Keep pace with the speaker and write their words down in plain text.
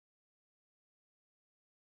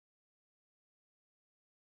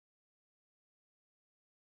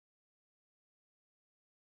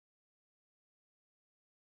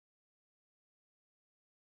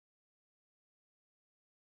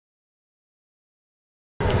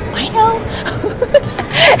I know.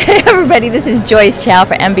 Hey everybody, this is Joyce Chow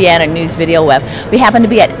for MBN News Video Web. We happen to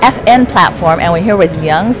be at FN Platform, and we're here with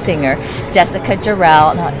young singer Jessica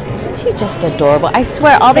Jarrell. Now, isn't she just adorable? I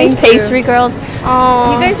swear, all these Pastry girls, you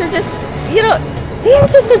guys are just, you know, they are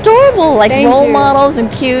just adorable, like role models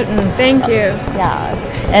and cute. And Thank you. Yes.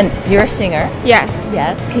 And you're a singer. Yes.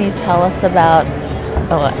 Yes. Can you tell us about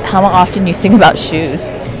how often you sing about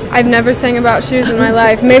shoes? I've never sang about shoes in my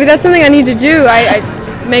life. Maybe that's something I need to do. I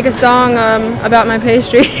make a song about my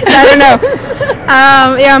pastry. I don't know.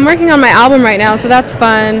 Yeah, I'm working on my album right now, so that's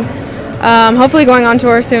fun. Hopefully going on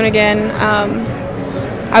tour soon again.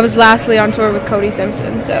 I was lastly on tour with Cody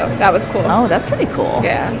Simpson, so that was cool. Oh, that's pretty cool.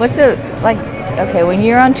 Yeah. What's it like? Okay, when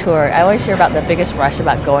you're on tour, I always hear about the biggest rush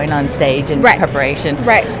about going on stage and preparation.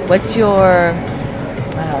 Right. What's your,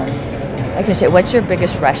 what's your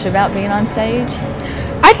biggest rush about being on stage?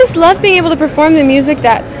 I just love being able to perform the music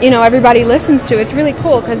that, you know, everybody listens to. It's really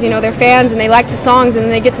cool because, you know, they're fans and they like the songs and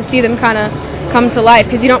they get to see them kind of come to life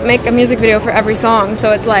because you don't make a music video for every song.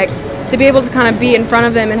 So it's like to be able to kind of be in front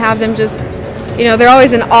of them and have them just, you know, they're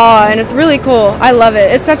always in awe and it's really cool. I love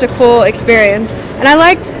it. It's such a cool experience. And I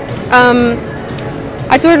liked,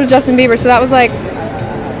 I toured with Justin Bieber, so that was like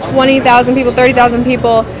 20,000 people, 30,000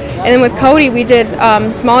 people. And then with Cody, we did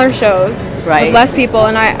smaller shows with less people.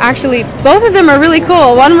 And I actually, both of them are really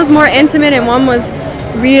cool. One was more intimate and one was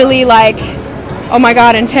really like, oh my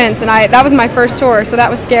God, intense. And that was my first tour, so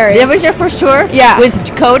that was scary. That was your first tour? Yeah.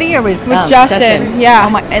 With Cody or with Justin? Yeah.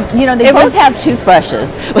 Oh my, and you know, they both have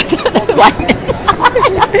toothbrushes. Did you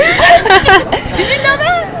know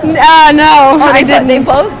that? No, I didn't. They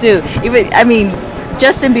both do. Even, I mean,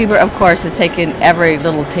 Justin Bieber, of course, has taken every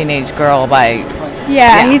little teenage girl by...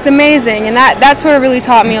 Yeah, he's amazing, and that tour really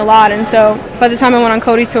taught me a lot. And so by the time I went on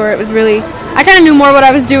Cody's tour, it was really... I kind of knew more what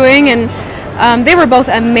I was doing, and they were both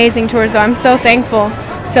amazing tours, though. I'm so thankful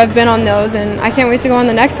to have been on those, and I can't wait to go on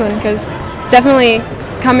the next one, because definitely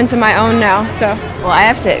coming to my own now, so... Well, I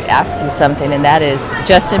have to ask you something, and that is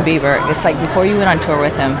Justin Bieber. It's like before you went on tour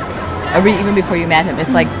with him, or even before you met him,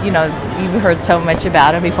 it's like, you know, you've heard so much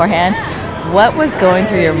about him beforehand. What was going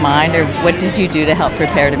through your mind, or what did you do to help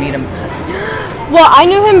prepare to meet him? Well, I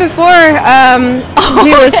knew him before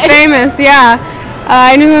he was famous, yeah.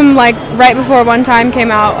 I knew him like right before One Time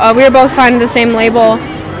came out. We were both signed to the same label,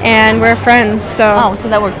 and we're friends, so... Oh, so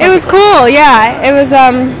that worked perfectly. It was cool, yeah. It was,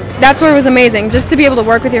 that's where it was amazing, just to be able to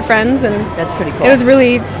work with your friends, and... That's pretty cool. It was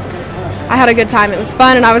really... I had a good time. It was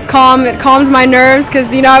fun, and I was calm. It calmed my nerves,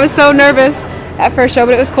 because, you know, I was so nervous at first show,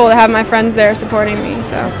 but it was cool to have my friends there supporting me,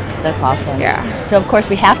 so... That's awesome. Yeah. So, of course,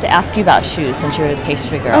 we have to ask you about shoes since you're a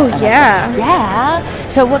pastry girl. Oh, yeah. Yeah.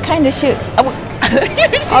 So, what kind of shoe?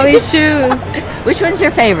 All these shoes. Which one's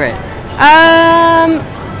your favorite?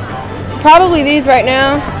 Probably these right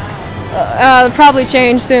now. They'll probably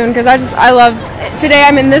change soon because I love... Today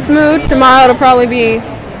I'm in this mood. Tomorrow it'll probably be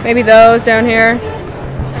maybe those down here.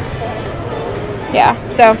 Yeah,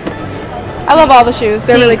 so I love all the shoes.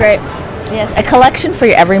 They're really great. Yes, a collection for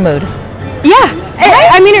your every mood. Yeah.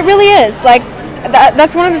 I mean, it really is. Like,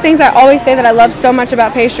 that's one of the things I always say that I love so much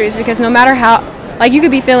about pastries, because no matter how, like, you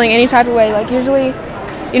could be feeling any type of way. Like, usually,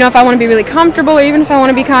 you know, if I want to be really comfortable, or even if I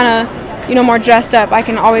want to be kind of, you know, more dressed up, I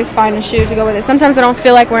can always find a shoe to go with it. Sometimes I don't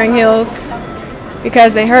feel like wearing heels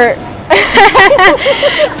because they hurt.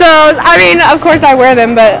 So, I mean, of course I wear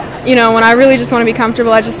them, but, you know, when I really just want to be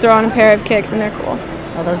comfortable, I just throw on a pair of kicks, and they're cool.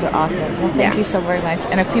 Oh, those are awesome. Well, thank you so very much.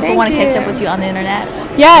 And if people want to catch up with you on the internet?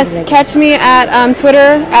 Yes, catch me at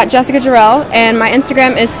Twitter at Jessica Jarrell, and my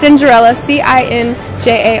Instagram is Cinderella, CINJARRELLA.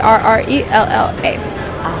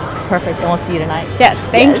 Perfect. And we'll see you tonight. Yes,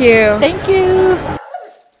 thank you. Thank you.